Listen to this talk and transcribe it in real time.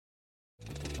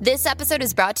This episode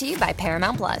is brought to you by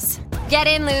Paramount Plus. Get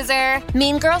in, loser!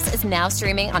 Mean Girls is now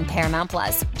streaming on Paramount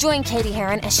Plus. Join Katie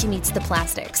Heron as she meets the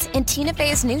plastics in Tina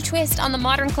Fey's new twist on the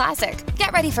modern classic.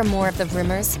 Get ready for more of the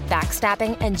rumors,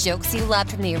 backstabbing, and jokes you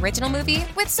loved from the original movie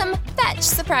with some fetch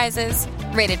surprises.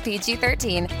 Rated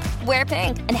PG-13. Wear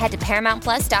pink and head to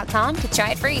ParamountPlus.com to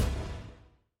try it free.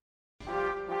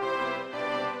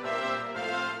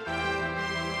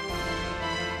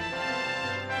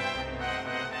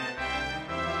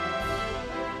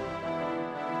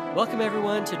 Welcome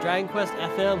everyone to Dragon Quest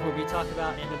FM, where we talk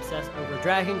about and obsess over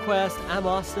Dragon Quest. I'm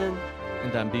Austin.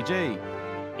 And I'm BJ.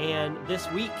 And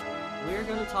this week, we're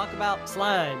going to talk about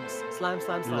slimes. Slime. That's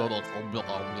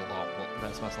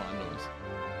my slime noise.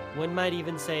 One might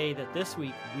even say that this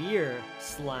week, we're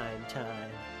slime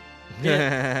time.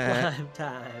 Slime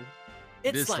time.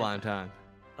 It is slime time.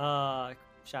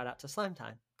 Shout out to Slime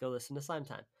Time. Go listen to Slime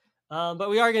Time. But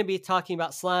we are going to be talking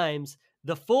about slimes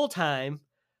the full time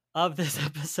of this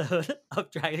episode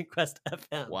of Dragon Quest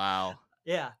FM. Wow.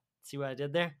 Yeah. See what I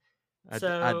did there?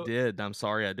 I did. I'm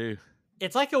sorry I do.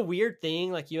 It's like a weird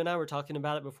thing. Like you and I were talking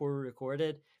about it before we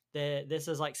recorded, that this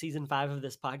is like season 5 of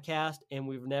this podcast. And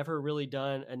we've never really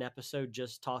done an episode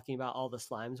just talking about all the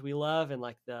slimes we love and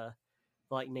like the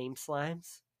named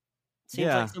slimes.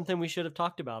 Seems like something we should have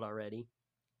talked about already.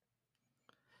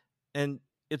 And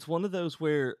it's one of those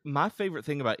where my favorite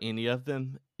thing about any of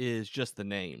them is just the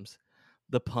names.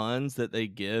 The puns that they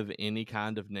give any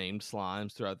kind of named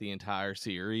slimes throughout the entire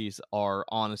series are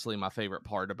honestly my favorite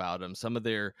part about them.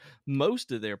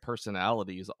 Most of their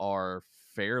personalities are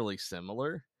fairly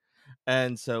similar.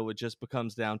 And so it just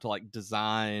becomes down to like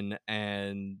design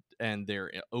and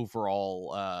their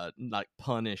overall like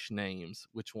punish names,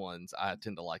 which ones I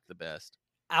tend to like the best.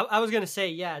 I was going to say,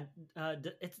 yeah, I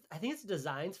think it's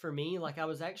designs for me. Like I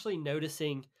was actually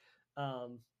noticing,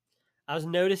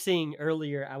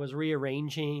 earlier, I was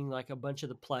rearranging like a bunch of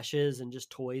the plushes and just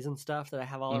toys and stuff that I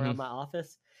have all around my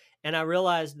office. And I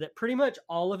realized that pretty much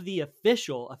all of the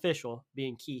official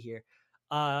being key here,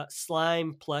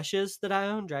 slime plushes that I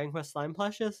own, Dragon Quest slime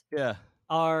plushes,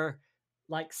 are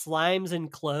like slimes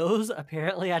and clothes.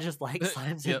 Apparently I just like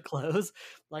slimes and clothes.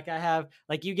 Like I have,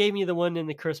 like you gave me the one in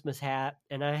the Christmas hat,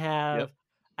 and I have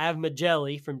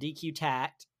Magelli from DQ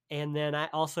Tact. And then I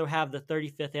also have the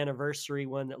 35th anniversary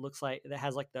one that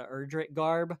has like the Erdrick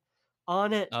garb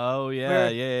on it. Oh yeah,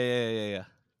 yeah.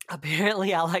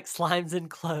 Apparently I like slimes and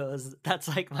clothes. That's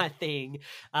like my thing.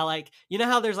 I like, you know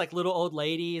how there's like little old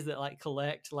ladies that like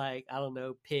collect like, I don't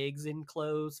know, pigs in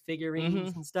clothes,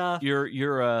 figurines and stuff.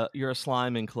 You're a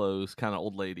slime in clothes kind of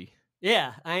old lady.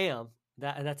 Yeah, I am.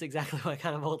 That's exactly what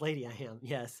kind of old lady I am.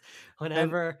 Yes.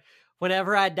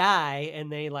 Whenever I die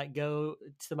and they like go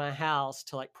to my house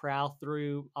to like prowl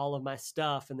through all of my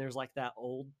stuff and there's like that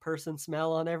old person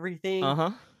smell on everything,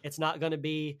 it's not going to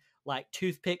be like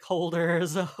toothpick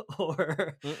holders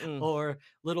or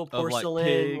little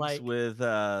porcelain like pigs with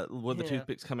the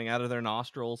toothpicks coming out of their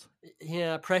nostrils.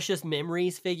 Yeah, precious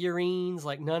memories figurines,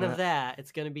 like none of that.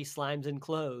 It's going to be slimes and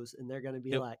clothes, and they're going to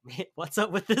be like, "Man, what's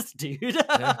up with this dude?"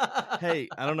 Hey,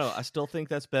 I don't know. I still think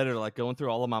that's better. Like going through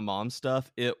all of my mom's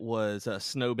stuff, it was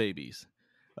Snow Babies.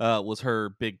 Was her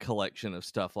big collection of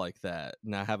stuff like that.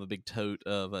 And I have a big tote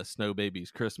of Snow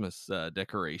Babies Christmas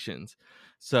decorations.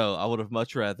 So I would have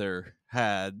much rather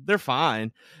they're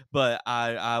fine, but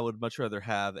I would much rather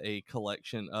have a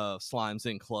collection of slimes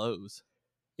and clothes.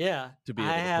 Yeah. To be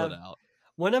able to put out.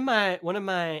 One of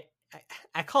my,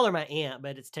 I call her my aunt,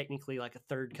 but it's technically like a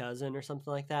third cousin or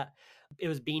something like that. It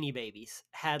was Beanie Babies.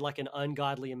 Had like an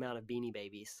ungodly amount of Beanie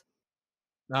Babies.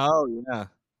 Oh, yeah.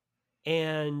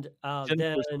 And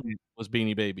then was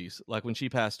Beanie Babies. Like when she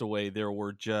passed away, there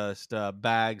were just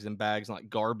bags and bags, like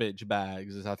garbage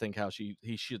bags, is I think how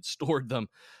he should stored them,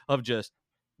 of just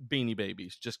Beanie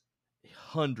Babies, just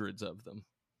hundreds of them.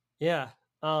 Yeah.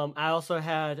 I also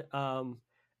had kind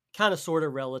of sort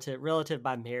of relative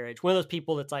by marriage. One of those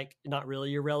people that's like not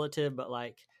really your relative, but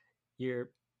like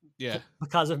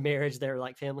because of marriage, they're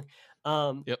like family.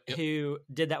 Who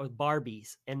did that with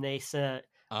Barbies, and they sent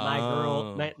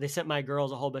my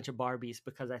girls a whole bunch of Barbies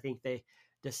because I think they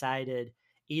decided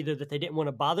either that they didn't want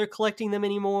to bother collecting them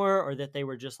anymore, or that they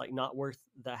were just like not worth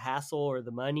the hassle or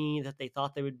the money that they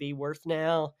thought they would be worth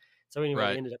now. So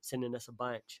anyway, they ended up sending us a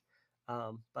bunch.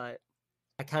 But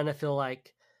I kind of feel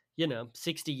like,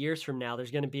 60 years from now,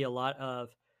 there's going to be a lot of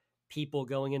people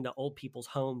going into old people's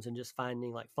homes and just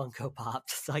finding like Funko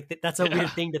Pops. Like that's a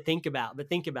weird thing to think about, but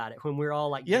think about it when we're all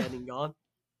like dead and gone.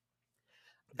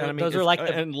 And I mean, Those are like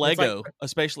and Lego,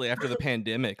 especially after the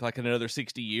pandemic, like in another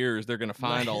 60 years, they're going to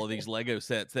find all of these Lego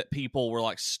sets that people were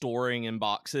like storing in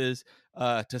boxes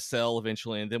to sell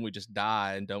eventually, and then we just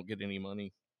die and don't get any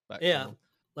money back. Yeah,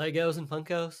 Legos and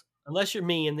Funkos. Unless you're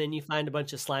me, and then you find a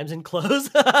bunch of slimes and clothes.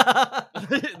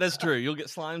 That's true. You'll get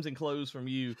slimes and clothes from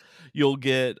you. You'll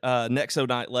get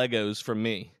Nexo-Knight Legos from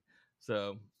me.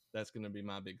 So that's going to be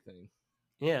my big thing.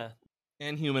 Yeah.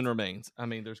 And human remains. I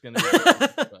mean, there's going to be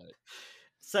but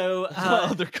so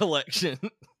other collection.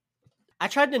 I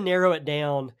tried to narrow it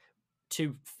down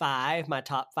to 5, my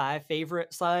top 5 favorite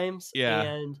slimes. Yeah.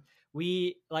 And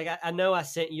I know I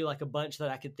sent you like a bunch that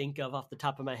I could think of off the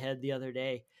top of my head the other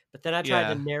day, but then I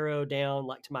tried to narrow down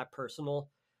like to my personal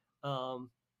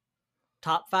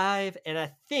top 5. And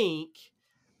I think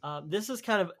this is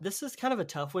kind of a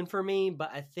tough one for me,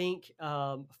 but I think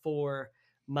for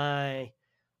my,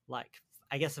 like,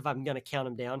 I guess if I'm going to count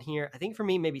them down here, I think for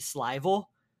me, maybe Slivel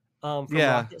from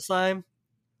Rocket Slime.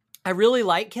 I really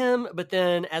like him, but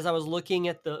then as I was looking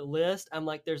at the list, I'm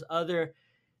like, there's other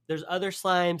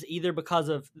slimes either because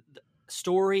of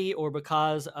story or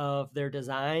because of their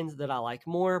designs that I like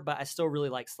more, but I still really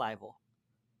like Slivel.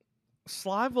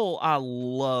 Slivel, I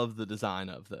love the design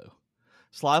of, though.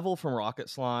 Slivel from Rocket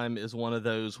Slime is one of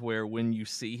those where when you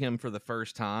see him for the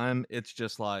first time, it's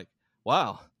just like,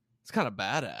 wow, it's kind of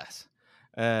badass.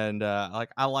 And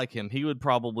I like him. He would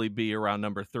probably be around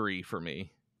number 3 for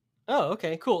me. Oh,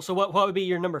 okay, cool. So what would be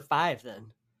your number 5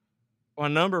 then? Well,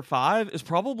 number 5 is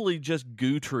probably just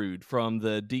Gootrude from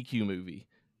the DQ movie.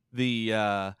 The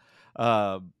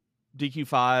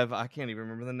DQ5, I can't even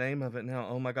remember the name of it now.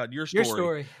 Oh my God, Your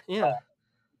Story. Yeah.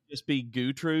 Just be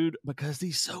Gootrude because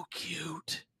he's so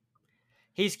cute.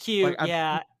 He's cute,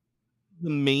 yeah. The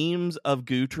memes of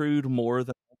Gootrude more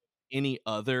than any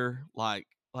other like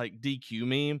DQ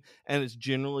meme, and it's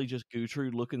generally just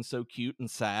Gootrude looking so cute and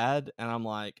sad, and I'm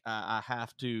like, I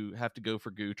have to go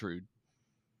for Gootrude.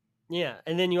 Yeah,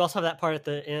 and then you also have that part at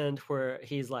the end where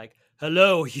he's like,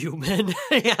 "Hello, human."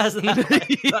 He has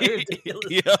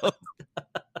that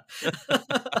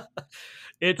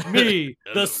It's me,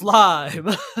 the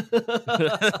slime.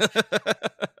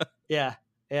 Yeah,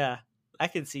 I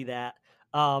can see that.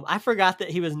 I forgot that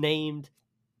he was named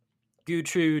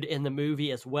Gootrude in the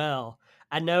movie as well.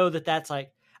 I know that's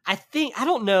like, I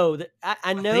don't know that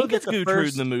I know think that it's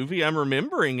Gootrude in the movie. I'm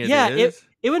remembering it. Yeah, is.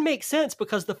 It would make sense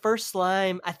because the first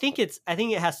slime, I think it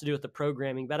has to do with the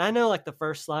programming, but I know like the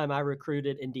first slime I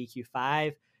recruited in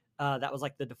DQ5, that was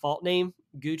like the default name,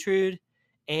 Gootrude.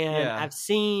 And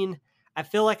I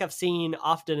feel like I've seen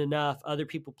often enough other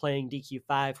people playing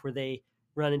DQ5 where they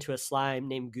run into a slime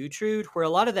named Gootrude, where a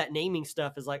lot of that naming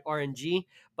stuff is like RNG,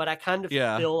 but I kind of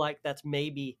feel like that's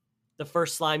maybe the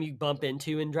first slime you bump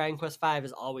into in Dragon Quest V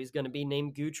is always going to be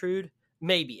named Gootrude.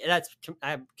 Maybe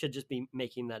I could just be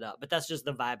making that up, but that's just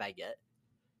the vibe I get.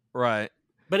 Right.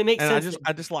 But it makes sense.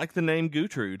 I just like the name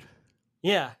Gootrude.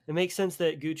 Yeah, it makes sense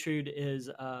that Gootrude is,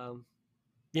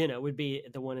 would be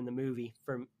the one in the movie.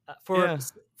 For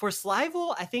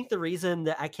Slivel, I think the reason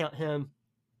that I count him,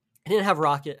 I don't have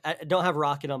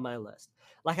Rocket on my list.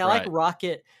 Like I like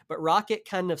Rocket, but Rocket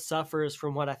kind of suffers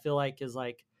from what I feel like is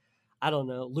like, I don't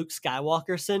know, Luke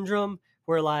Skywalker syndrome,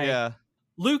 where like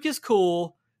Luke is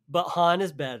cool, but Han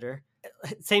is better.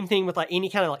 Same thing with like any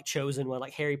kind of like chosen one,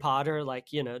 like Harry Potter. Like,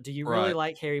 do you really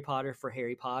like Harry Potter for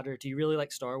Harry Potter? Do you really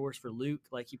like Star Wars for Luke?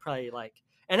 Like you probably like,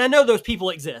 and I know those people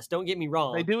exist. Don't get me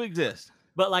wrong. They do exist.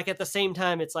 But like at the same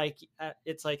time, it's like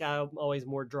I'm always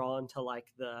more drawn to like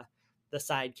the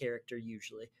side character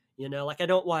usually. Like I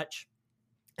don't watch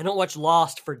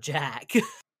Lost for Jack.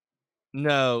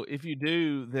 No, if you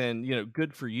do, then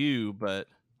good for you. But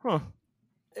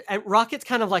Rocket's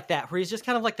kind of like that, where he's just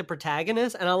kind of like the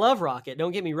protagonist, and I love Rocket.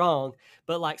 Don't get me wrong,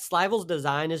 but like Slivel's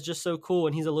design is just so cool,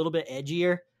 and he's a little bit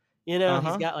edgier. He's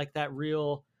got like that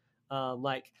real,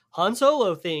 like Han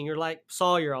Solo thing, or like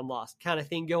Sawyer on Lost kind of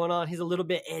thing going on. He's a little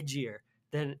bit edgier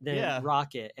than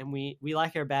Rocket, and we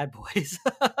like our bad boys.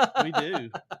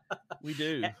 We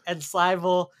do. And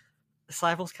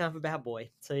Slivel's kind of a bad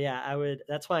boy, so yeah,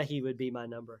 that's why he would be my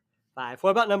number 5. What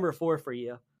about number 4 for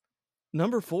you?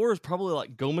 Number 4 is probably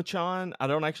like Gomachan. I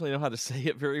don't actually know how to say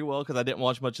it very well because I didn't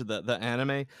watch much of the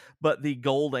anime, but the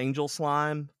Gold Angel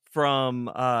slime from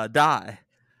Dai.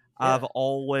 I've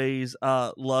always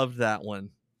loved that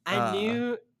one. I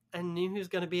knew he was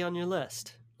going to be on your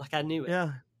list. Like I knew it.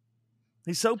 Yeah.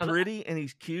 He's so pretty and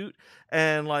he's cute,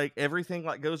 and like everything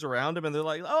like goes around him, and they're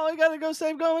like, "Oh, I gotta go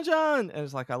save Gomachan," and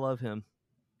it's like I love him.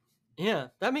 Yeah,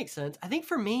 that makes sense. I think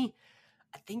for me,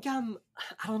 I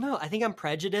don't know. I think I'm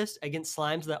prejudiced against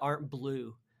slimes that aren't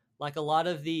blue. Like a lot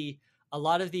of the a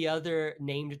lot of the other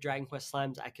named Dragon Quest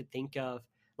slimes I could think of,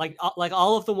 like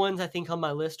all of the ones I think on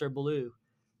my list are blue.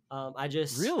 I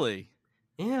just Really?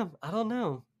 yeah, I don't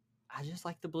know. I just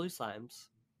like the blue slimes.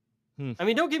 Hmm. I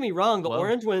mean, don't get me wrong. The Well-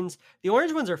 orange ones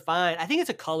are fine. I think it's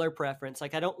a color preference.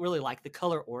 Like I don't really like the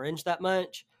color orange that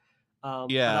much.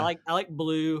 Yeah. But I like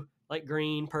blue, like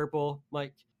green, purple,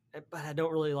 but I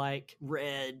don't really like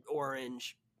red,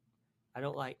 orange. I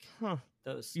don't like Huh.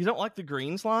 those. You don't like the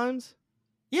green slimes?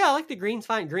 Yeah, I like the green's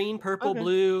fine. Green, purple, Okay.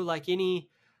 blue, like any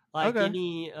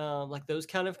Okay. like those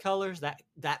kind of colors.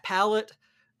 That palette.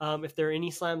 If there are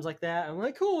any slimes like that, I'm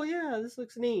like, cool, yeah, this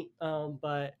looks neat.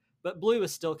 But blue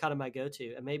is still kind of my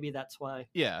go-to, and maybe that's why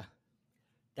Yeah.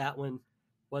 that one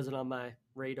wasn't on my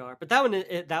radar. But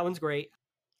that one's great.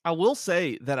 I will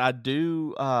say that I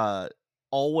do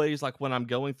always, like, when I'm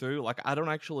going through, like, I don't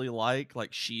actually like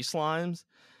she slimes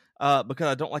because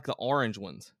I don't like the orange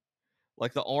ones.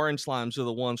 Like, the orange slimes are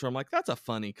the ones where I'm like, that's a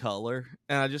funny color,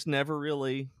 and I just never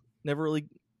really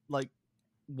like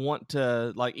want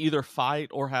to like either fight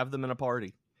or have them in a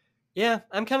party. Yeah,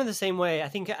 I'm kind of the same way. I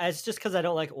think it's just because I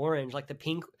don't like orange, like the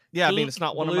pink. Yeah, I mean, pink, it's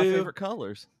not one of my blue. favorite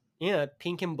colors. Yeah,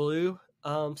 pink and blue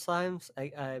slimes.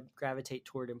 I gravitate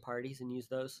toward in parties and use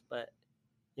those. But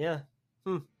yeah,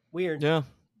 weird. Yeah.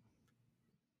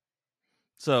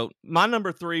 So my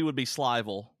number 3 would be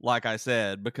Slivel, like I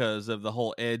said, because of the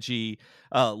whole edgy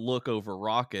look over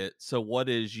Rocket. So what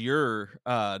is your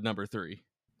number 3?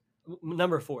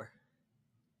 Number 4.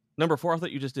 Number 4? I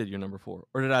thought you just did your number 4.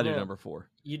 Or did I do No. number 4?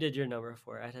 You did your number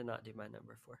 4. I did not do my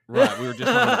number 4. Right. We were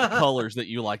just talking about the colors that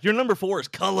you like. Your number 4 is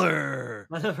color.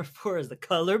 My number 4 is the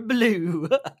color blue.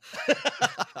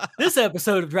 This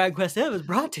episode of Dragon Quest M is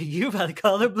brought to you by the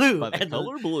color blue. By the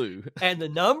color blue. And the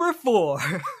number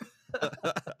 4.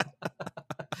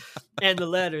 And the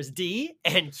letters D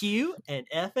and Q and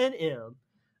F and M.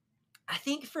 I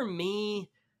think for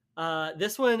me,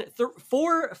 this one,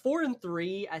 4 and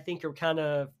 3, I think are kind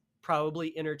of probably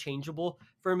interchangeable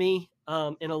for me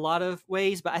in a lot of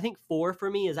ways. But I think 4 for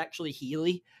me is actually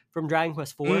Healy from Dragon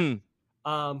Quest 4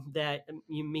 that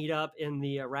you meet up in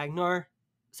the Ragnar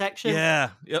section.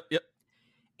 Yeah. Yep.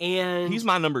 And he's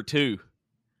my number 2.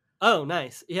 Oh,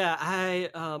 nice. Yeah, I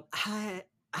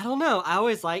don't know. I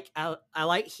always I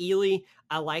like Healy.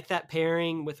 I like that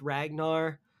pairing with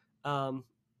Ragnar. And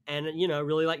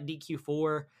really like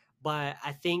DQ4. But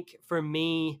I think for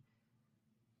me,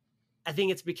 I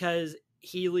think it's because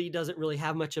Healy doesn't really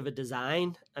have much of a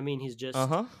design. I mean, he's just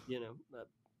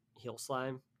heal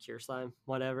slime, cure slime,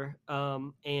 whatever. But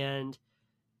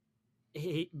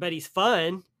he's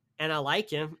fun, and I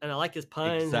like him, and I like his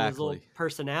puns and his little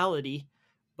personality.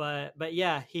 But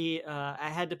yeah, I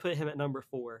had to put him at number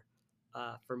 4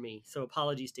 for me. So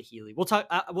apologies to Healy. We'll talk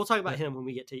about him when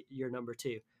we get to your number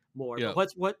 2 more. Yeah.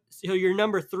 But so your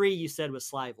number 3 you said was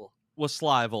Slivel. Was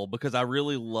Slivel, because I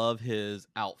really love his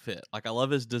outfit. Like, I love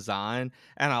his design,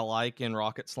 and I like in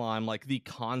Rocket Slime like the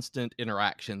constant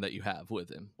interaction that you have with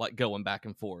him, like going back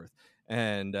and forth.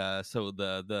 And so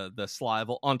the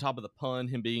Slivel, on top of the pun,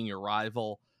 him being your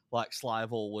rival, like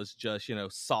Slivel was just,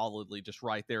 solidly just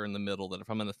right there in the middle, that if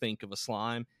I'm going to think of a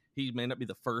slime, he may not be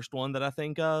the first one that I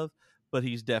think of, but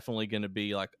he's definitely going to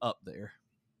be like up there.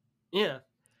 Yeah.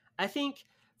 I think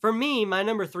for me, my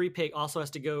number 3 pick also has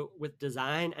to go with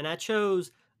design, and I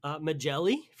chose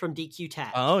Magelli from DQ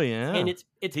Tact. Oh yeah. And it's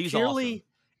purely awesome.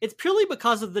 It's purely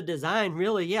because of the design,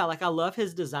 really. Yeah, like I love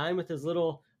his design with his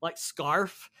little like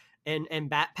scarf and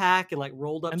backpack and like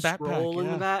rolled up scroll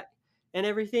in the back. And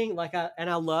everything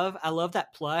I love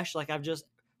that plush. Like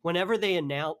whenever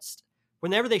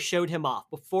they showed him off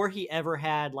before he ever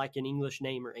had like an English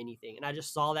name or anything, and I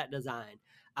just saw that design,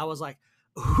 I was like,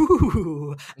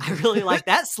 ooh, I really like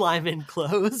that slime in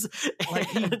clothes.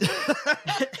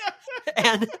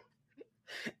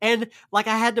 And like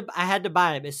I had to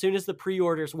buy him as soon as the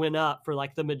pre-orders went up for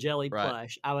like the Magelli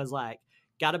plush. I was like,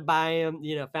 gotta buy him,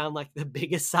 found like the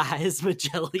biggest size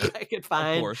Magelli I could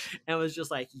find. And was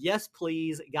just like, yes,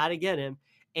 please, gotta get him.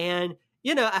 And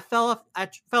I fell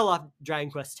off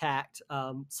Dragon Quest Tact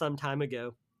some time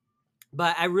ago.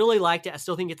 But I really liked it. I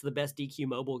still think it's the best DQ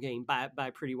mobile game by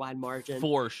a pretty wide margin.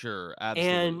 For sure.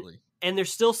 Absolutely. And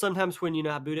there's still sometimes when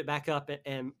I boot it back up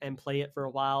and play it for a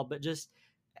while, but just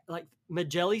like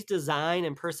Magelli's design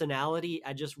and personality,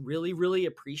 I just really, really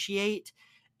appreciate.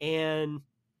 And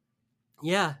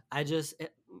yeah,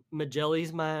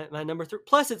 Magelli's my number 3.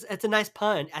 Plus, it's a nice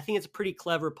pun. I think it's a pretty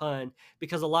clever pun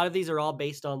because a lot of these are all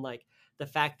based on like the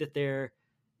fact that they're,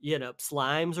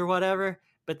 slimes or whatever.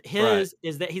 But his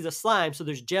is that he's a slime, so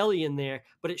there's jelly in there.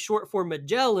 But it's short for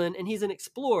Magellan, and he's an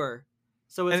explorer.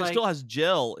 So it's And it like, still has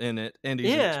gel in it, and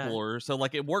he's an yeah, explorer, so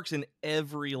like it works in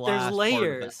every there's last part of that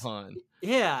layers. pun.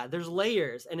 Yeah, there's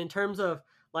layers. And in terms of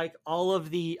like all of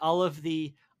the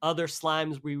other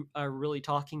slimes we are really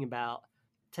talking about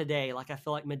today, like I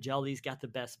feel like Magelli's got the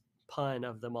best pun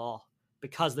of them all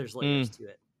because there's layers to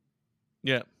it.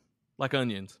 Yeah, like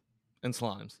onions and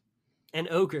slimes and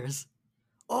ogres.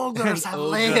 Ogres and have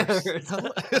ogres.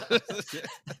 layers.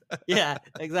 Yeah,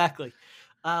 exactly.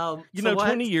 You so know, what?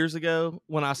 20 years ago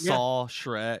when I Yeah. saw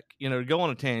Shrek, you know, to go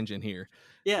on a tangent here,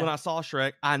 when Yeah, I saw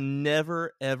Shrek, I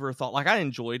never ever thought, like, I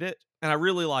enjoyed it and I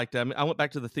really liked it. I mean, I went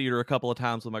back to the theater a couple of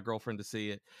times with my girlfriend to see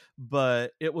it,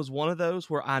 but it was one of those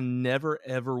where I never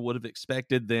ever would have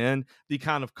expected then the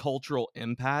kind of cultural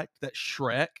impact that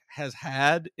Shrek has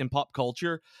had in pop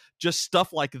culture. Just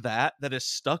stuff like that is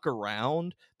stuck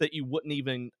around that I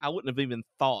wouldn't have even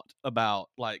thought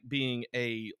about, like being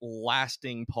a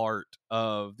lasting part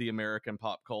of the American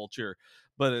pop culture.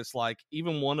 But it's like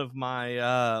even one of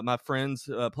my my friends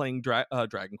playing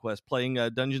Dragon Quest, playing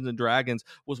Dungeons and Dragons,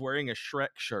 was wearing a Shrek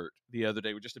shirt the other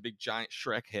day with just a big giant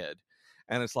Shrek head,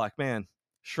 and it's like, man,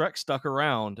 Shrek stuck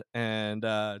around, and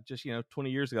just 20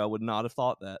 years ago, I would not have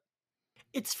thought that.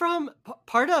 it's from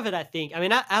part of it. I think. I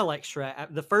mean, I like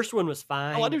Shrek. The first one was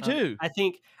fine. Oh, I do too. I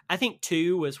think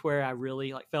 2 was where I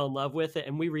really like fell in love with it,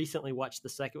 and we recently watched the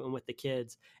second one with the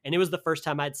kids, and it was the first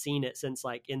time I'd seen it since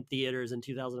like in theaters in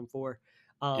 2004.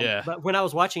 Yeah. But when I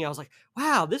was watching, I was like,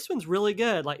 wow, this one's really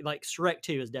good. Like Shrek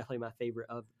 2 is definitely my favorite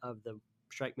of the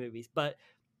Shrek movies. But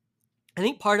I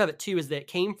think part of it too is that it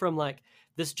came from like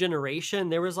this generation.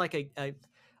 There was like a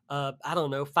I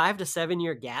don't know, 5 to 7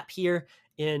 year gap here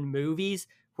in movies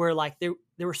where like there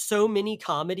were so many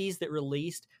comedies that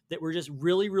released that were just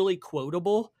really, really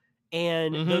quotable.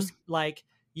 And those, like,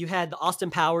 you had the Austin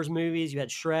Powers movies, you had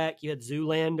Shrek, you had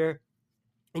Zoolander,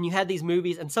 and you had these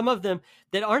movies, and some of them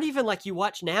that aren't even like you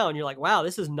watch now and you're like, wow,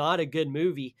 this is not a good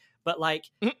movie. But like,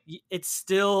 it's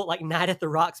still like Night at the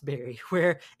Roxbury,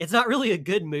 where it's not really a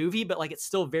good movie, but like it's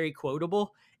still very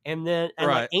quotable. And then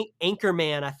Right. like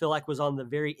Anchorman, I feel like was on the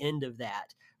very end of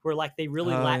that, where like they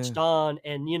really latched on.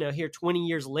 And here 20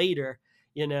 years later,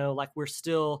 like we're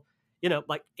still,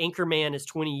 like Anchorman is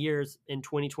 20 years in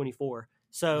 2024.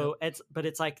 So it's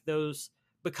like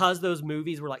because those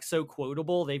movies were like so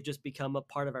quotable, they've just become a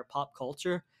part of our pop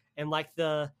culture. And like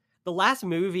the last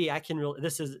movie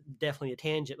this is definitely a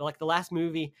tangent, but like the last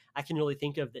movie I can really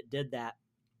think of that did that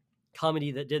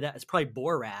comedy that did that is probably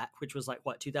Borat, which was like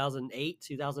what, 2008,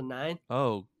 2009.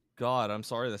 Oh God, I'm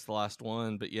sorry that's the last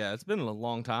one, but yeah, it's been a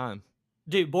long time.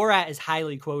 Dude, Borat is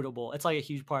highly quotable. It's like a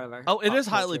huge part of our Oh, it pop is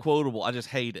highly culture. quotable. I just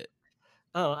hate it.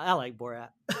 Oh, I like Borat.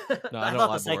 No, I don't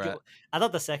like Borat. I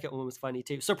thought the second one was funny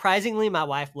too. Surprisingly, my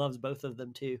wife loves both of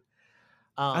them too.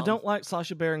 I don't like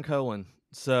Sacha Baron Cohen,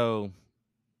 so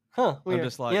weird. I'm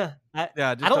just like, yeah.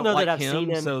 I just don't know like that I've him, seen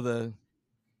him. So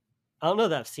I don't know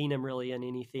that I've seen him really in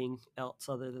anything else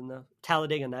other than the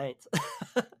Talladega Nights.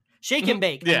 Shake and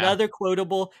Bake, another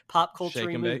quotable pop culture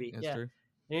movie. That's true.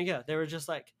 There you go. They were just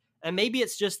like, and maybe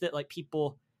it's just that like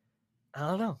people, I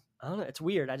don't know. It's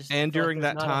weird. And during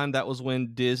that time, that was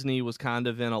when Disney was kind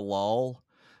of in a lull.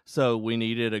 So we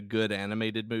needed a good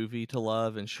animated movie to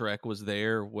love, and Shrek was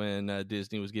there when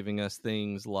Disney was giving us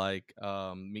things like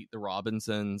Meet the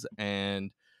Robinsons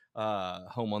and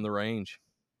Home on the Range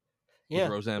with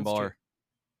Roseanne Barr. True.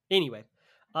 Anyway,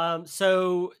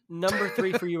 so number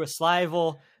 3 for you was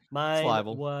Slivel.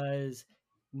 Mine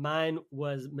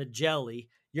was Magelli.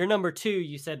 Your number 2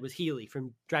 you said was Healy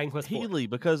from Dragon Quest IV. Healy,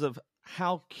 because of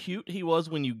how cute he was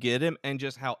when you get him, and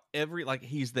just how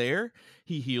he's there,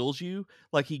 he heals you.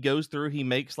 Like he goes through, he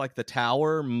makes like the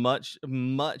tower much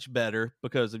better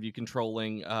because of you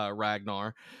controlling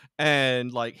Ragnar,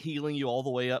 and like healing you all the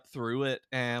way up through it.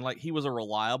 And like he was a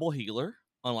reliable healer,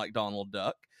 unlike Donald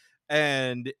Duck.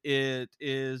 And it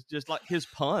is just like his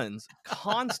puns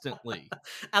constantly.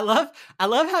 I love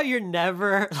how you're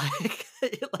never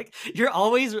like you're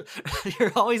always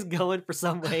going for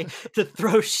some way to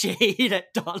throw shade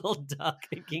at Donald Duck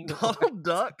and Kingdom Hearts. Donald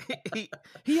Duck,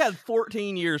 he had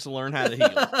 14 years to learn how to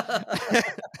heal.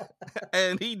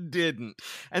 And he didn't.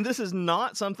 And this is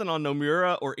not something on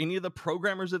Nomura or any of the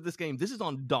programmers of this game. This is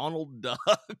on Donald Duck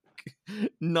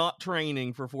not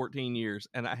training for 14 years,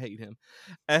 and I hate him.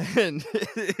 And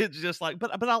it's just like,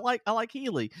 but I like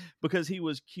Healy because he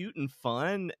was cute and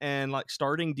fun, and like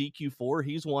starting DQ4,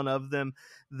 he's one of them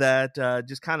that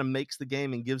just kind of makes the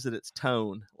game and gives it its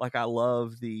tone. Like I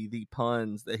love the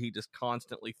puns that he just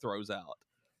constantly throws out.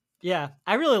 Yeah,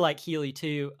 I really like Healy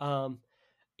too.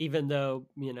 Even though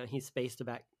he's spaced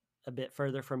a bit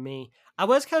further from me. I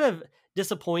was kind of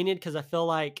disappointed because I feel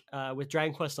like with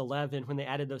Dragon Quest XI, when they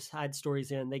added those side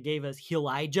stories in, they gave us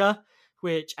Healijah,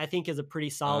 which I think is a pretty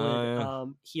solid Yeah.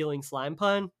 healing slime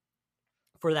pun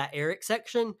for that Eric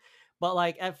section. But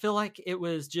like, I feel like it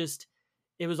was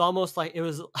almost like it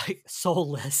was like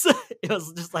soulless. It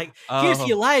was just like, here's Oh,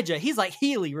 Elijah. He's like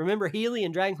Healy. Remember Healy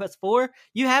in Dragon Quest IV?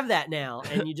 You have that now,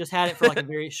 and you just had it for like a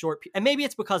very short. And maybe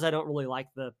it's because I don't really like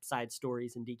the side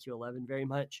stories in DQ11 very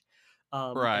much.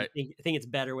 And right. I think it's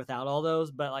better without all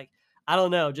those. But like, I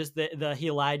don't know, just the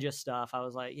Elijah stuff. I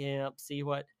was like, yeah, see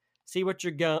what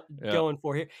you're Yeah. going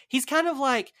for here. He's kind of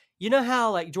like, you know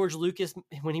how like George Lucas,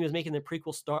 when he was making the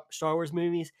prequel Star Wars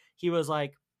movies, he was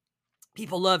like,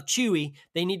 people love Chewie.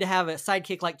 They need to have a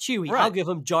sidekick like Chewie. I'll Right. give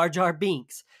him Jar Jar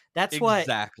Binks. That's what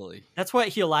Exactly.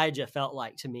 Elijah felt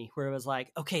like to me, where it was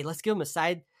like, okay, let's give him a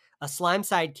slime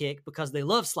sidekick because they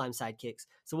love slime sidekicks.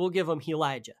 So we'll give him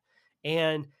Elijah.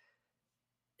 And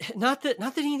not that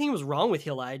anything was wrong with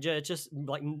Elijah. It's just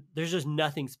like there's just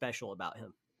nothing special about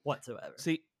him whatsoever.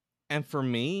 See, and for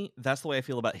me, that's the way I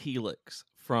feel about Helix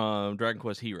from Dragon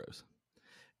Quest Heroes.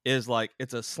 Is like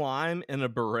it's a slime in a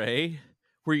beret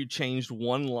where you changed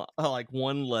one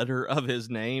letter of his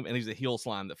name, and he's a heel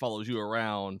slime that follows you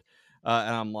around.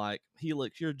 And I'm like,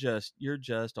 Helix, you're just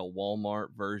a Walmart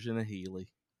version of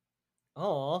Healy.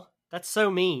 Oh, that's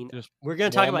so mean. Just We're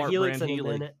going to talk about Walmart Helix brand in a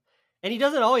Healy. minute. And he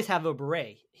doesn't always have a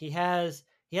beret. He has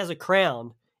a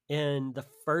crown in the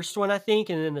first one, I think,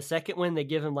 and then the second one they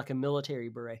give him like a military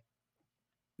beret.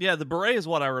 Yeah, the beret is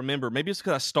what I remember. Maybe it's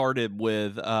because I started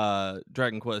with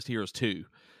Dragon Quest Heroes 2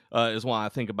 is why I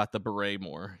think about the beret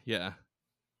more. Yeah.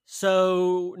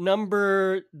 So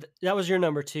that was your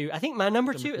number 2. I think my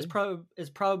number 2 is two.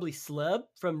 probably Slub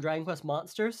from Dragon Quest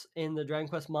Monsters in the Dragon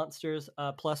Quest Monsters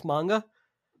Plus manga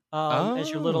as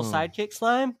your little sidekick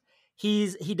slime.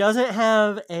 He doesn't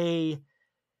have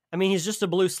he's just a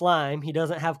blue slime. He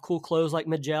doesn't have cool clothes like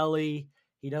Magelli.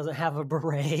 He doesn't have a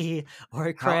beret or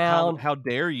a crown. How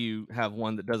dare you have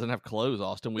one that doesn't have clothes,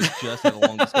 Austin? We just had a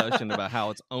long discussion about how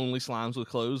it's only slimes with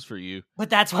clothes for you. But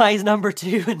that's why he's number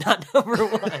 2 and not number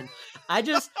 1. I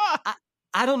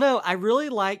don't know. I really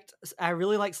liked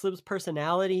Slib's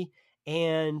personality,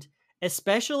 and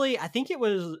especially I think it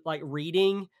was like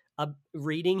reading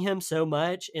him so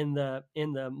much in the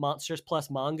Monsters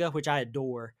Plus manga, which I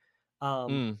adore.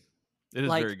 It is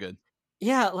like, very good.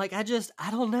 Yeah, like I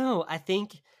don't know. I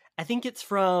think it's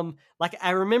from like I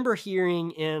remember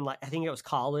hearing in like I think it was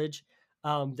college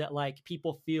that like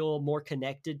people feel more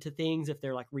connected to things if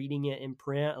they're like reading it in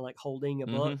print and like holding a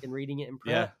book and reading it in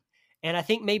print. Yeah. And I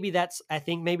think maybe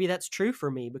that's true for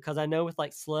me because I know with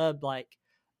like Slub like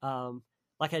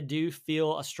I do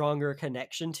feel a stronger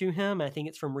connection to him. I think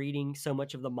it's from reading so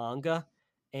much of the manga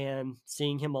and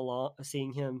seeing him,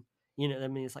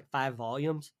 it's like 5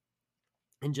 volumes.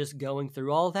 And just going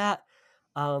through all that.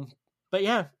 But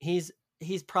yeah, he's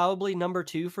probably number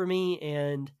 2 for me.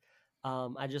 And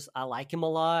I like him a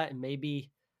lot. And maybe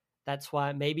that's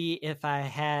why, maybe if I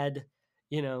had,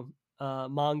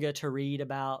 manga to read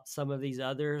about some of these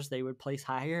others, they would place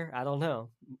higher. I don't know.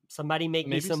 Somebody make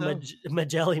me some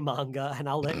Magelli manga and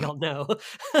I'll let y'all know.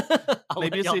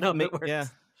 Yeah.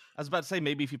 I was about to say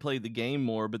maybe if you played the game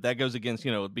more, but that goes against,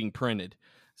 it being printed.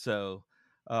 So,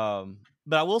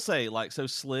 but I will say, like, so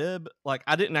Slib, like,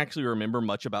 I didn't actually remember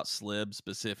much about Slib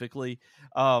specifically,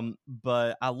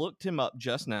 but I looked him up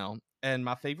just now, and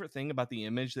my favorite thing about the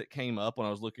image that came up when I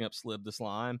was looking up Slib the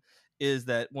Slime is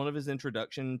that one of his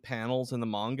introduction panels in the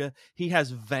manga, he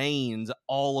has veins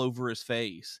all over his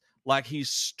face. Like he's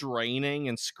straining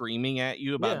and screaming at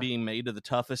you about being made of the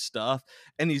toughest stuff.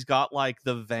 And he's got like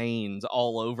the veins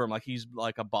all over him. Like he's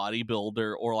like a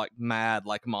bodybuilder or like mad,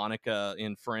 like Monica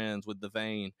in Friends with the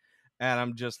vein. And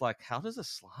I'm just like, how does a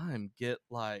slime get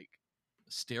like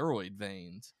steroid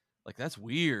veins? Like that's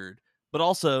weird. But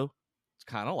also it's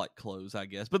kind of like clothes, I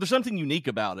guess. But there's something unique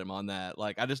about him on that.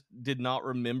 Like I just did not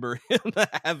remember him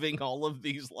having all of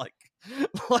these like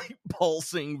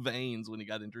pulsing veins when he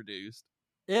got introduced.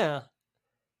 Yeah,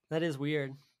 that is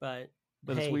weird, but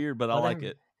hey, it's weird, but whatever. I like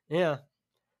it. Yeah.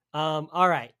 All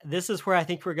right. This is where I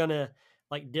think we're gonna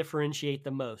like differentiate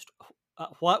the most.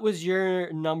 What was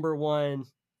your number 1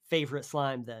 favorite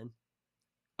slime then?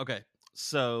 Okay,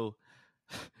 so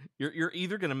you're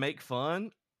either gonna make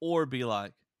fun or be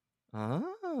like,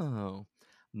 oh,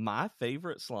 my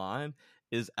favorite slime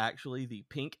is actually the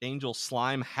Pink Angel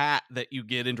slime hat that you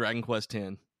get in Dragon Quest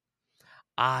X.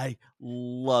 I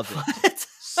love it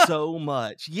so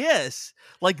much. Yes.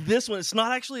 Like this one, it's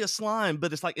not actually a slime,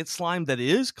 but it's like it's slime that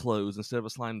is clothes instead of a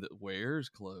slime that wears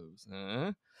clothes.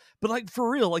 Huh? But like for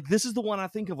real, like this is the one I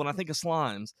think of when I think of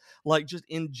slimes. Like just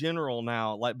in general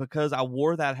now, like because I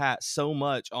wore that hat so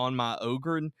much on my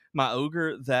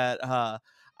ogre that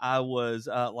I was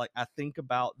like I think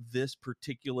about this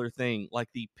particular thing, like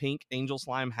the pink angel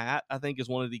slime hat. I think is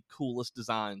one of the coolest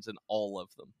designs in all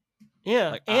of them. Yeah,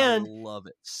 Like I love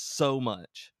it so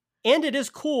much. And it is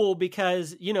cool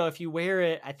because, if you wear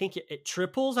it, I think it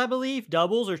triples, I believe,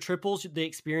 doubles or triples the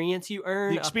experience you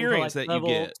earn. The experience that you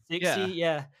get. 60,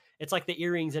 yeah. It's like the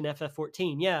earrings in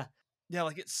FF14, yeah. Yeah,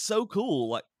 like it's so cool.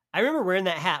 Like I remember wearing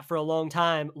that hat for a long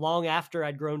time, long after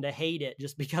I'd grown to hate it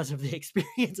just because of the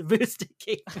experience boost it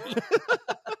gave me.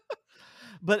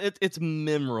 But it's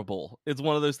memorable. It's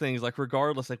one of those things, like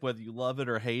regardless, like whether you love it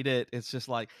or hate it, it's just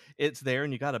like it's there,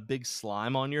 and you got a big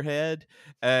slime on your head,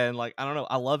 and like I don't know,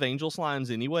 I love angel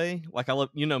slimes anyway. Like I love,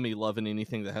 me loving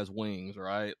anything that has wings,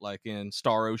 right? Like in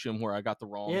Star Ocean, where I got the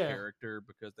wrong character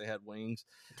because they had wings.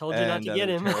 I told you not to get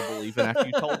him. Terrible, even after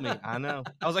you told me. I know.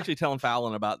 I was actually telling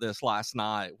Fallon about this last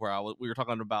night, where we were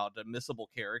talking about missable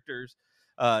characters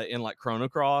in like Chrono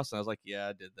Cross, and I was like, yeah,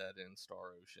 I did that in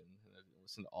Star Ocean.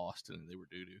 In Austin, and they were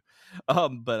doo-doo.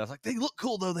 But I was like, they look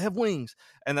cool though, they have wings.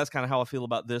 And that's kind of how I feel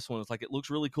about this one. It's like it looks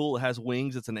really cool, it has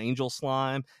wings, it's an angel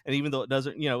slime, and even though it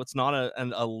doesn't, it's not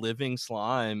a living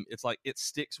slime, it's like it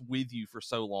sticks with you for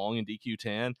so long in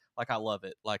DQ10. Like I love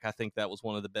it. Like I think that was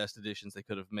one of the best additions they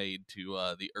could have made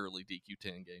to the early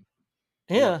DQ10 game.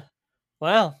 Yeah.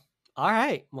 Well, all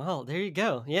right, well, there you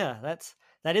go. Yeah,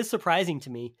 that is surprising to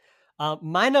me.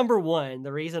 My number one,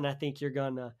 the reason I think you're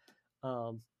gonna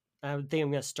I would think I'm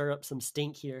going to stir up some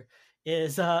stink here,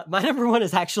 is my number one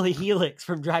is actually Helix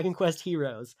from Dragon Quest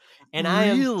Heroes. And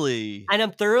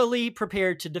I'm thoroughly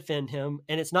prepared to defend him.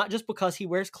 And it's not just because he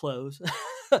wears clothes.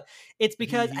 It's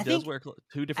because he does wear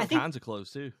two different kinds of clothes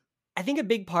too. I think a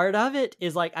big part of it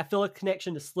is like, I feel a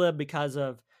connection to Slib because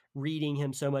of reading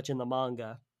him so much in the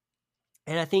manga.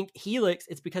 And I think Helix,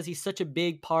 it's because he's such a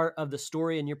big part of the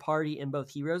story in your party in both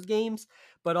Heroes games,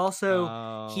 but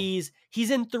also he's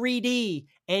in 3D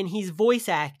and he's voice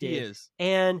acted. He is.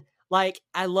 And like,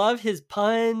 I love his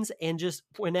puns, and just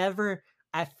whenever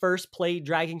I first played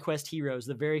Dragon Quest Heroes,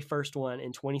 the very first one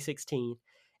in 2016,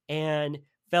 and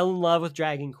fell in love with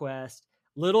Dragon Quest,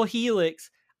 little Helix,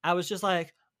 I was just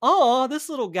like, oh, this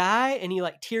little guy, and he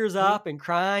like tears up and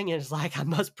crying, and it's like, I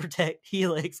must protect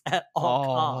Helix at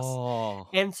all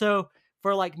costs. And so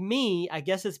for like me, I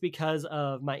guess it's because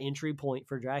of my entry point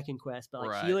for Dragon Quest, but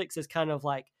like Helix is kind of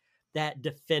like that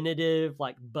definitive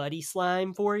like buddy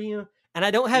slime for you. And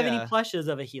I don't have any plushes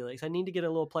of a Helix. I need to get a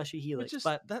little plushie Helix,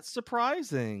 but that's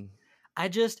surprising. I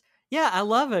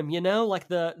love him,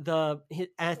 like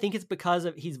I think it's because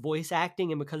of he's voice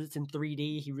acting, and because it's in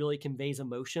 3D, he really conveys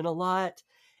emotion a lot.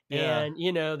 Yeah. And,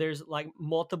 there's like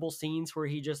multiple scenes where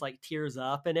he just like tears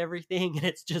up and everything, and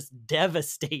it's just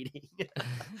devastating.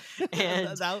 And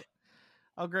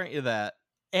I'll grant you that.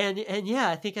 And yeah,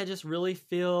 I think I just really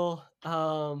feel,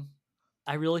 a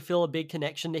big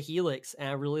connection to Helix, and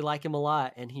I really like him a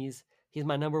lot, and he's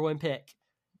my number one pick.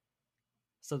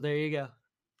 So there you go.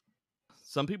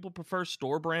 Some people prefer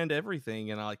store brand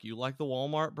everything, and you like the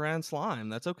Walmart brand slime.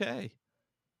 That's okay.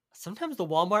 Sometimes the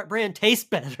Walmart brand tastes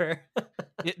better.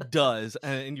 It does,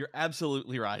 and you're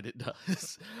absolutely right. It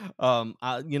does.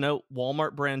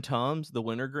 Walmart brand Tums, the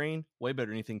wintergreen, way better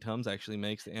than anything Tums actually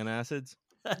makes. The antacids.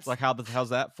 It's like how's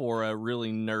that for a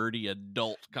really nerdy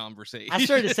adult conversation? I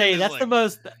started to say that's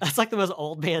like the most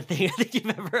old man thing I think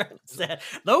you've ever said.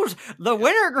 The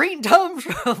wintergreen Tums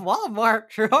from Walmart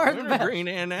sure are the best. Wintergreen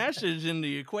antacids in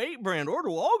the Equate brand or the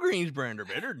Walgreens brand are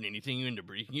better than anything you can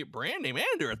get brand name, and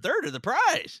they're a third of the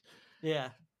price. Yeah.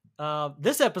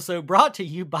 This episode brought to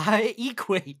you by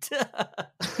Equate.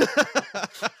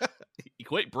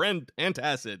 Equate brand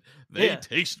antacid. They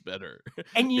taste better.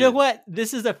 And you know what?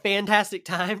 This is a fantastic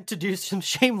time to do some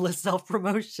shameless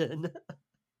self-promotion.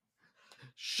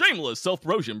 Shameless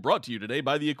self-promotion brought to you today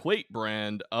by the Equate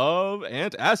brand of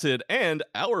antacid and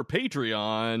our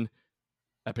Patreon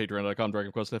at patreon.com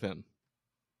DragonQuestFM.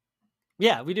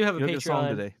 Yeah, we do have a Patreon song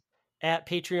today. At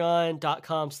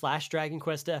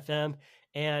patreon.com/DragonQuestFM.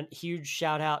 And huge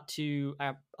shout out to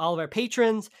all of our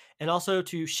patrons, and also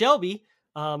to Shelby,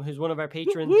 who's one of our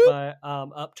patrons, but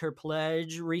upped her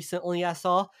pledge recently, I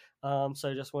saw.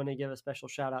 So just want to give a special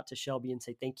shout out to Shelby and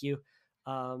say thank you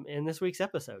in this week's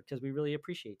episode, because we really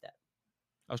appreciate that.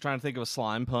 I was trying to think of a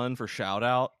slime pun for shout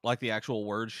out, like the actual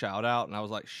word shout out, and I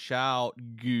was like, shout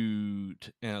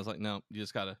goot. And I was like, no, you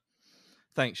just gotta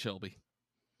thanks, Shelby.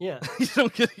 Yeah. you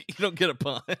don't get a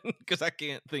pun because I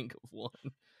can't think of one.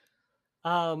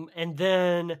 And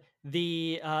then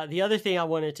the other thing I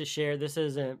wanted to share, this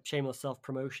isn't shameless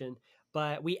self-promotion,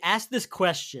 but we asked this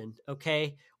question,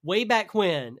 okay, way back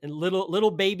when, and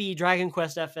little baby Dragon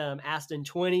Quest FM asked in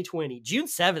 2020, June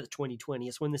 7th, 2020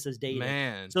 is when this is dated.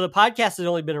 Man. So the podcast has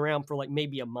only been around for like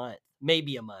maybe a month,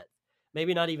 maybe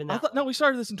not even that. No, we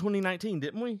started this in 2019,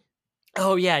 didn't we?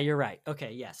 Oh yeah, you're right.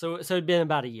 Okay, yeah. So it'd been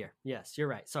about a year. Yes, you're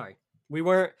right. Sorry. We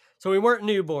weren't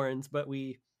newborns, but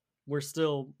we're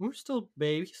still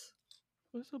babies.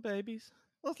 We're still babies.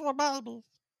 Little babies.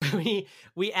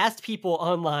 We asked people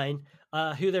online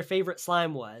who their favorite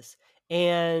slime was,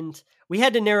 and we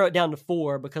had to narrow it down to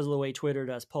 4 because of the way Twitter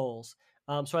does polls.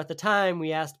 So at the time,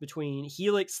 we asked between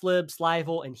Helix, Slib,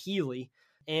 Slival, and Healy,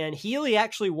 and Healy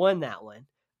actually won that one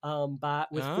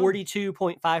with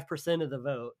 42.5% of the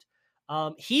vote.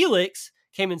 Helix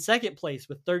came in second place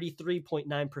with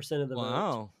 33.9% of the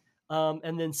vote.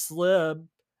 And then Slib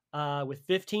with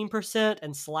 15%,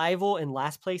 and Slival in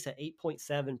last place at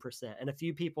 8.7%. And a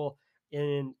few people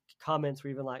in comments were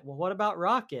even like, well, what about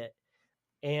Rocket?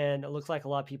 And it looks like a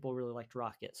lot of people really liked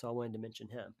Rocket, so I wanted to mention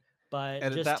him. But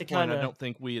and just at that to point, kinda, I don't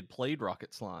think we had played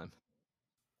Rocket Slime.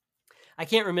 I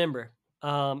can't remember.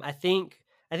 I think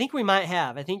we might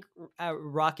have. I think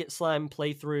Rocket Slime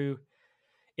playthrough,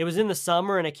 it was in the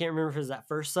summer, and I can't remember if it was that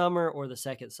first summer or the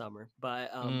second summer,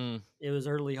 but it was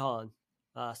early on.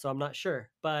 So I'm not sure,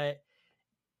 but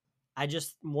I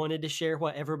just wanted to share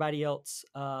what everybody else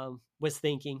was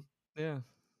thinking.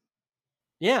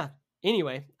 Yeah.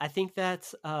 Anyway, I think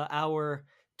that's our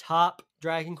top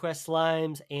Dragon Quest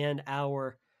slimes, and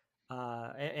our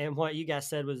and what you guys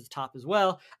said was top as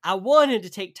well. I wanted to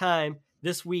take time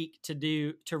this week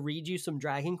to read you some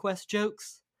Dragon Quest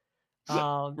jokes,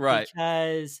 right?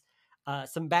 Because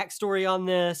some backstory on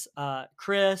this.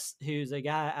 Chris, who's a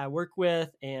guy I work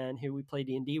with and who we play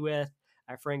D&D with,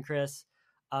 our friend Chris,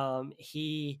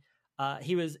 he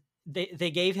was,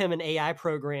 they gave him an AI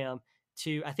program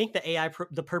to, I think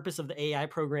the purpose of the AI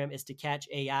program is to catch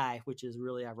AI, which is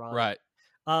really ironic. Right.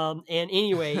 And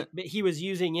anyway, but he was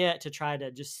using it to try to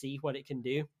just see what it can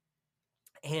do.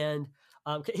 And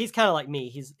he's kind of like me.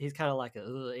 He's kind of like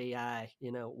a AI,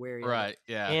 wary. Right.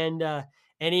 Yeah. And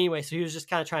anyway, so he was just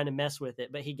kind of trying to mess with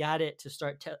it, but he got it to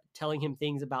start telling him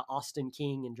things about Austin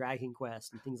King and Dragon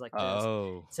Quest and things like this.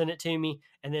 Oh. Send it to me.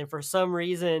 And then for some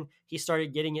reason, he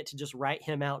started getting it to just write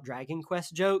him out Dragon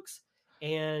Quest jokes.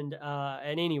 And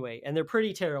anyway, and they're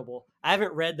pretty terrible. I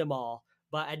haven't read them all,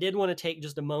 but I did want to take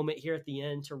just a moment here at the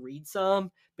end to read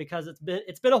some, because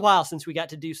it's been a while since we got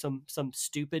to do some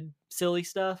stupid, silly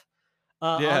stuff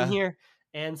on here.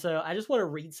 And so I just want to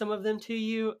read some of them to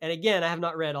you. And again, I have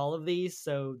not read all of these,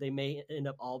 so they may end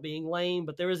up all being lame,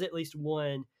 but there was at least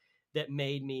one that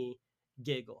made me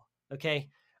giggle.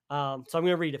 Okay. So I'm going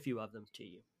to read a few of them to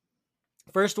you.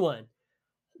 First one.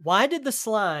 Why did the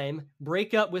slime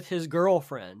break up with his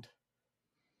girlfriend?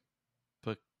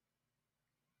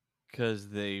 Because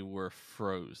they were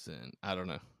frozen. I don't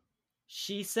know.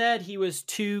 She said he was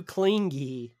too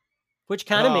clingy, which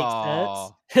kind of makes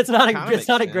sense. It's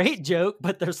not a great joke,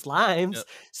 but they're slimes,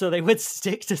 so they would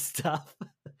stick to stuff.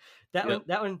 That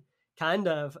one kind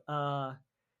of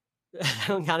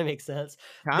makes sense.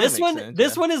 This one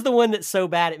is the one that's so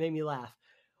bad it made me laugh.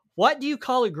 What do you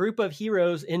call a group of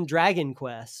heroes in Dragon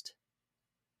Quest?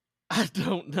 I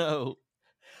don't know.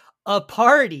 A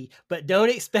party, but don't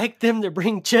expect them to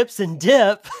bring chips and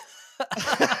dip. That's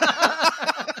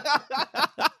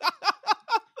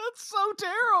so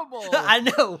terrible. I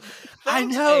know.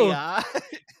 Thanks, AI.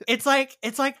 It's like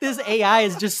this AI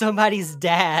is just somebody's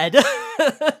dad.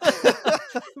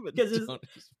 Because it's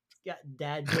got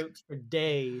dad jokes for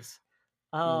days.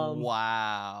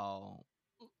 Wow.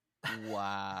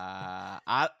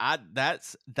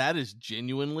 That is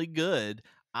genuinely good.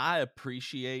 I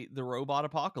appreciate the robot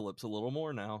apocalypse a little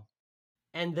more now.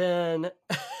 And then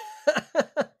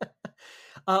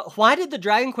why did the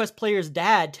Dragon Quest player's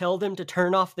dad tell them to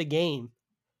turn off the game?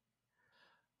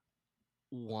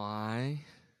 Why?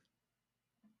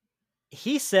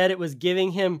 He said it was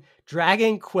giving him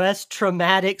Dragon Quest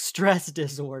traumatic stress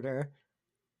disorder.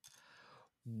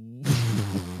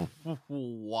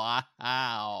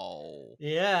 Wow.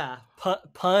 Yeah.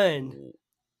 Pun.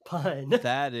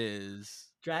 That is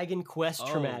Dragon Quest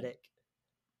traumatic.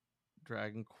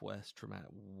 Dragon Quest traumatic.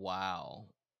 Wow.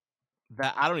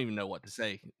 That I don't even know what to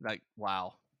say. Like,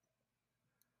 wow.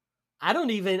 I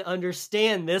don't even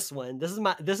understand this one. This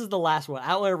is the last one. I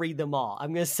don't want to read them all.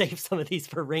 I'm going to save some of these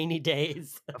for rainy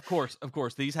days. Of course.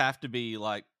 These have to be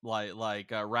like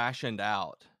rationed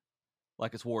out,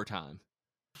 like it's wartime.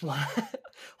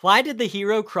 Why did the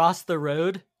hero cross the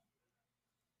road?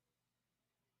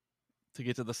 To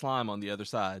get to the slime on the other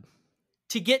side.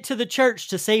 To get to the church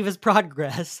to save his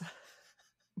progress.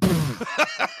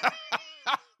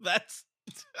 That's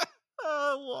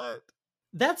what?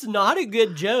 That's not a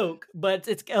good joke, but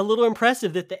it's a little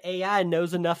impressive that the AI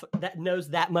knows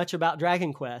that much about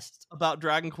Dragon Quest. About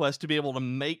Dragon Quest to be able to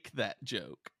make that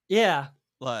joke. Yeah.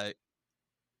 Like,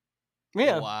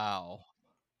 yeah. Wow.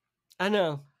 I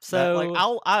know. So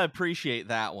I appreciate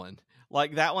that one.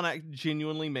 Like, that one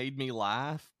genuinely made me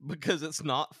laugh because it's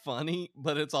not funny,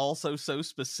 but it's also so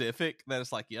specific that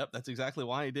it's like, yep, that's exactly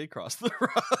why he did cross the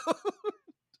road.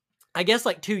 I guess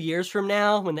like 2 years from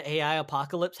now, when the AI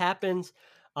apocalypse happens,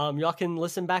 y'all can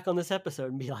listen back on this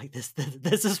episode and be like, this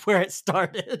is where it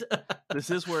started. This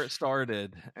is where it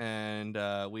started. And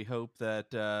we hope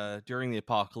that during the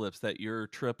apocalypse that your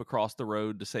trip across the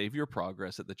road to save your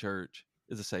progress at the church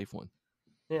is a safe one.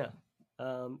 Yeah.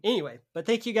 Anyway, but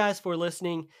thank you guys for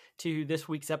listening to this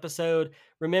week's episode.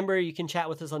 Remember, you can chat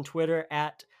with us on Twitter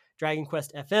at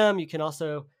DragonQuestFM. You can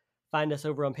also find us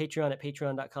over on Patreon at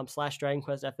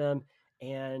patreon.com/DragonQuestFM.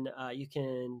 And you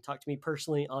can talk to me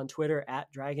personally on Twitter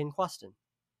at DragonQueston.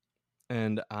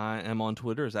 And I am on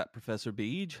Twitter as at Professor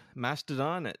Beej,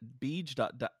 Mastodon at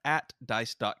beej.dice.camp.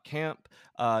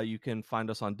 You can find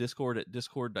us on Discord at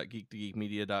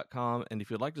discord.geek2geekmedia.com. And if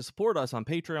you'd like to support us on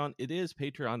Patreon, it is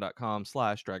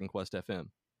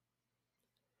patreon.com/DragonQuestFM.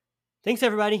 Thanks,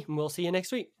 everybody, and we'll see you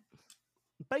next week.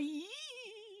 Bye.